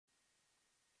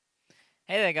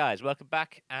Hey there guys, welcome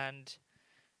back, and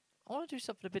I want to do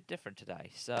something a bit different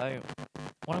today. So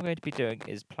what I'm going to be doing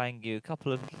is playing you a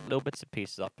couple of little bits and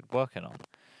pieces I've been working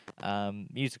on.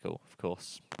 Musical, of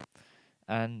course.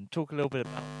 And talk a little bit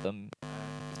about them,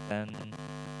 and then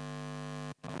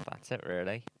that's it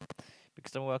really.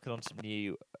 Because I'm working on some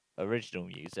new original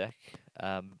music.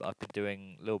 I've been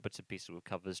doing little bits and pieces with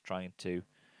covers, trying to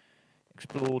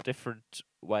explore different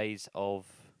ways of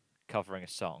covering a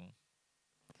song.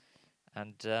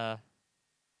 And well,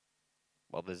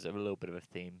 there's a little bit of a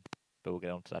theme, but we'll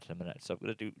get on to that in a minute. So I'm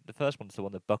going to do the first one's the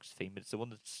one that Buck's theme. It's the one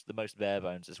that's the most bare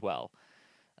bones as well.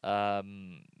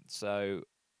 So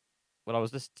when I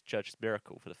was listening to Church's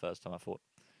Miracle for the first time, I thought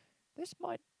this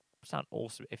might sound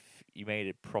awesome if you made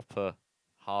it proper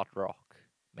hard rock,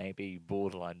 maybe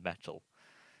borderline metal.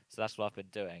 So that's what I've been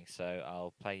doing. So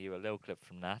I'll play you a little clip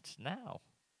from that now.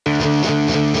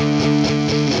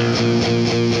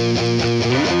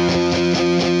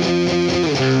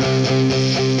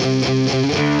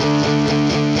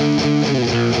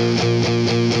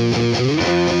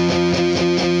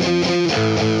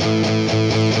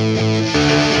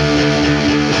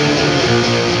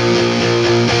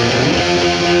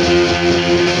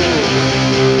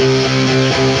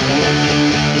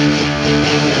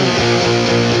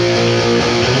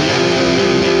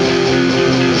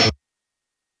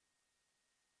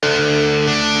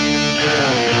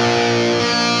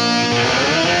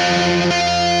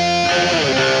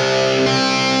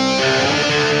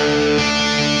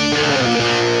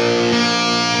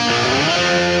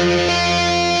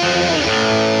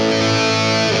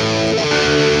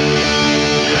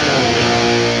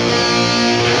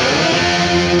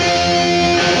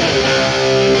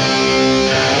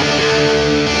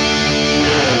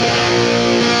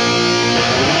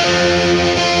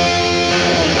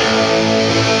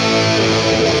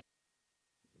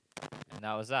 And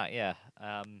that was that, yeah.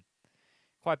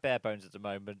 Quite bare bones at the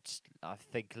moment. I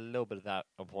think a little bit of that,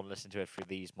 upon listening to it through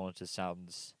these monitors,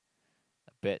 sounds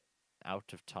a bit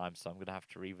out of time, so I'm going to have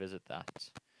to revisit that.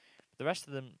 But the rest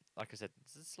of them, like I said,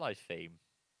 it's a slight theme.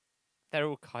 They're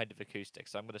all kind of acoustic,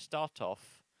 so I'm going to start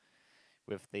off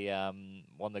with the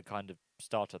one that kind of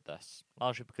started this,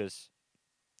 largely because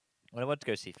when I went to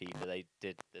go see Fever, they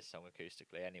did this song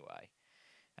acoustically anyway.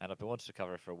 And I've been wanting to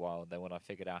cover it for a while, and then when I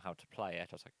figured out how to play it,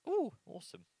 I was like, ooh,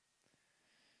 awesome.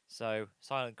 So,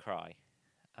 Silent Cry.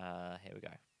 Here we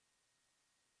go.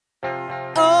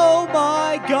 Oh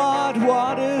my God,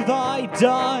 what have I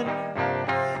done?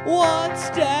 One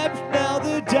step, now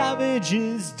the damage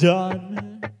is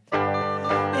done.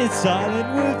 It's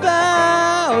silent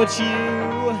without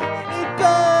you. It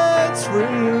burns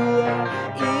through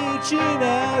each and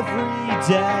every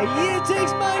day. It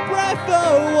takes my breath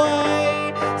away.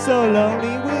 So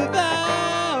lonely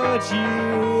without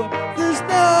you. There's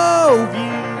no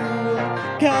view.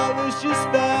 Colors just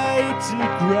fade to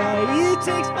grey. It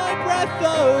takes my breath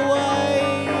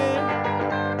away.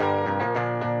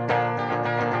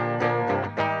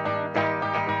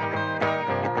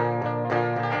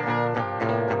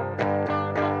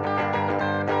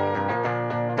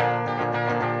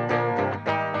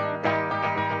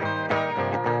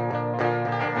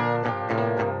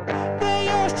 They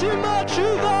ask too much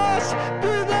of us,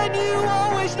 but then you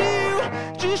always knew.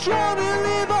 Just wanna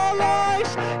live our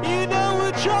lives, you know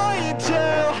we're trying to.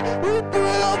 We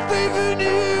put our faith in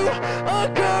you, our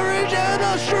courage and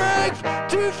our strength,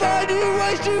 to find new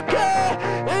ways to care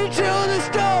until the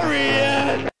story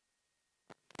ends.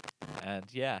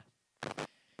 And yeah, I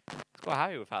was quite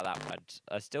happy with how that went.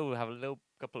 I still have a little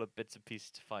couple of bits and pieces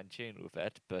to fine tune with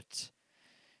it, but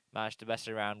managed to mess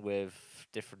around with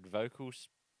different vocals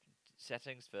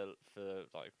settings for the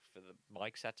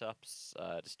mic setups,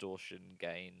 distortion,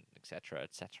 gain, etc.,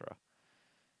 etc.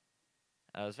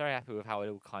 I was very happy with how it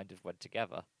all kind of went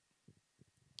together.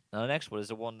 Now the next one is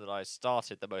the one that I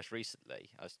started the most recently.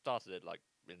 I started it like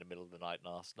in the middle of the night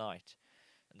last night,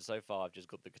 and so far I've just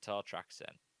got the guitar tracks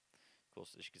in. Of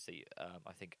course, as you can see,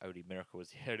 I think only Miracle was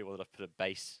the only one that I've put a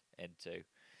bass into.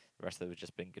 The rest of them have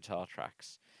just been guitar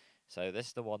tracks. So this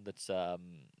is the one that's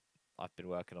I've been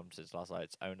working on since last night.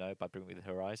 It's Oh No by Bring Me the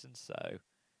Horizon. So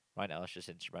right now it's just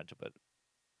instrumental, but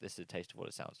this is a taste of what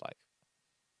it sounds like.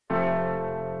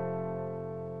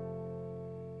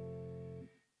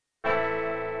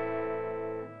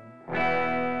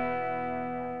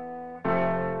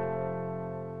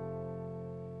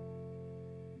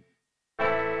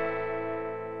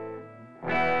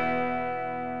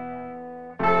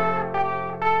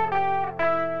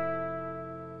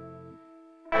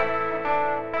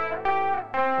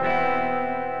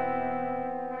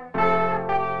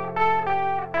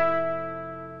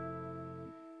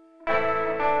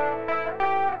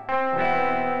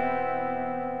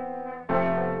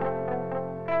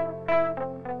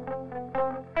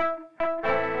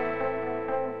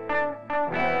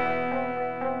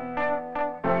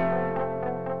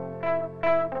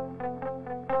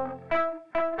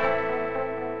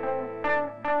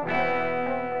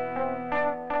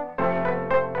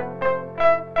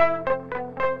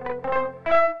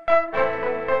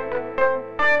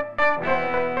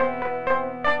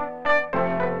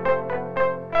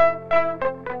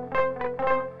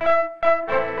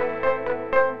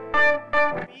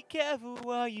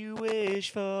 wish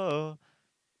for.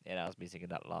 Yeah, that was me singing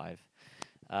that live.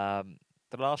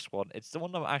 The last one, it's the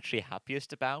one I'm actually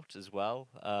happiest about as well.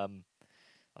 I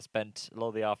spent a lot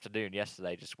of the afternoon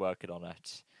yesterday just working on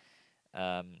it.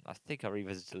 I think I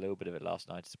revisited a little bit of it last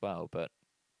night as well, but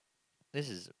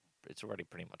it's already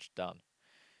pretty much done.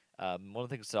 One of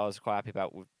the things that I was quite happy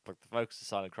about with the focus of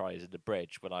Silent Cry is in the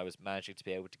bridge when I was managing to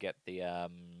be able to get the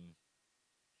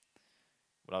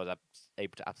when I was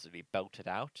able to absolutely belt it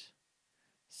out.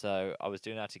 So I was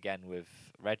doing that again with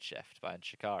Redshift by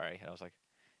Shikari, and I was like,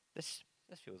 this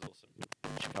feels awesome.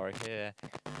 Shikari here,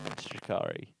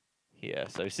 Shikari here.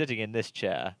 So sitting in this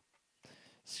chair,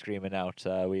 screaming out,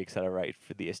 "We accelerate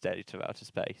for the estate of outer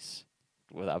space,"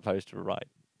 with that poster right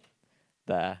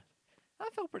there.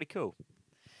 That felt pretty cool.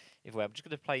 Anyway, I'm just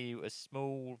going to play you a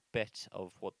small bit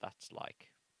of what that's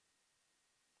like.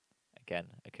 Again,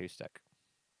 acoustic.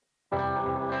 I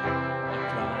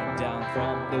climb down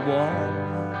from the wall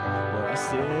where I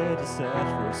sit to search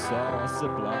for a source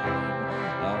sublime,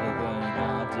 other than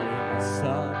our dear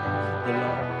sun, the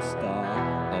lone star.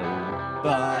 Oh,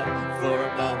 but for a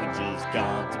moment just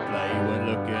contemplate when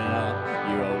looking up,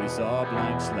 you only saw a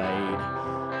blank slate.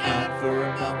 And for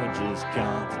a moment just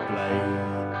contemplate,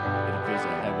 it appears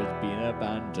that heaven's been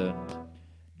abandoned.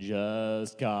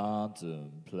 Just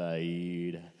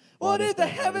contemplate. What if the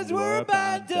heavens were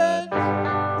abandoned?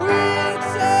 We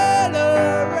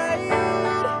accelerate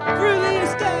through the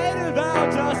estate of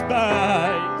outer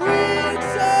space. We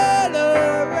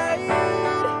accelerate.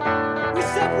 We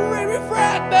separate with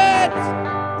fragments.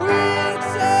 We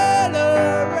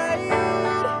accelerate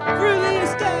through the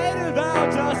estate of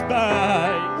outer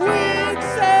space. We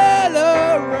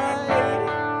accelerate.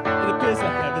 It appears the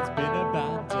heaven's been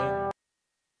abandoned.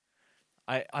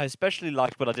 I especially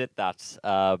liked when I did that.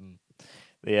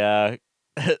 The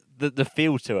the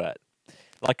feel to it,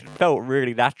 like it felt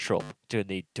really natural. Doing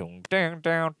the dong dong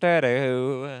dong da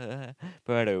do,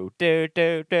 ba do do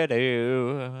do do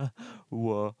do.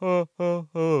 Whoa ho ho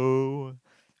ho.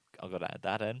 I've got to add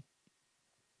that in.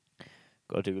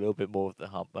 Got to do a little bit more of the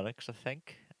harmonics, I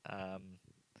think.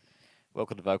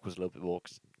 Work on the vocals a little bit more,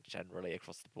 'cause generally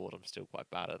across the board I'm still quite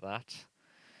bad at that.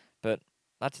 But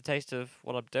that's a taste of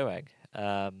what I'm doing.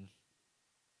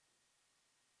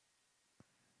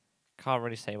 Can't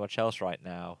really say much else right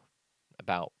now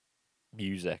about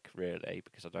music, really,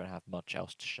 because I don't have much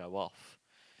else to show off.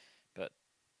 But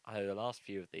I know the last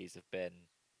few of these have been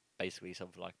basically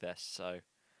something like this, so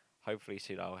hopefully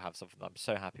soon I'll have something that I'm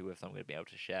so happy with that I'm going to be able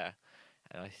to share.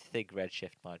 And I think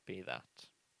Redshift might be that.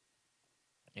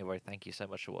 Anyway, thank you so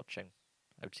much for watching.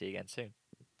 Hope to see you again soon.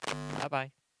 Bye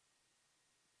bye.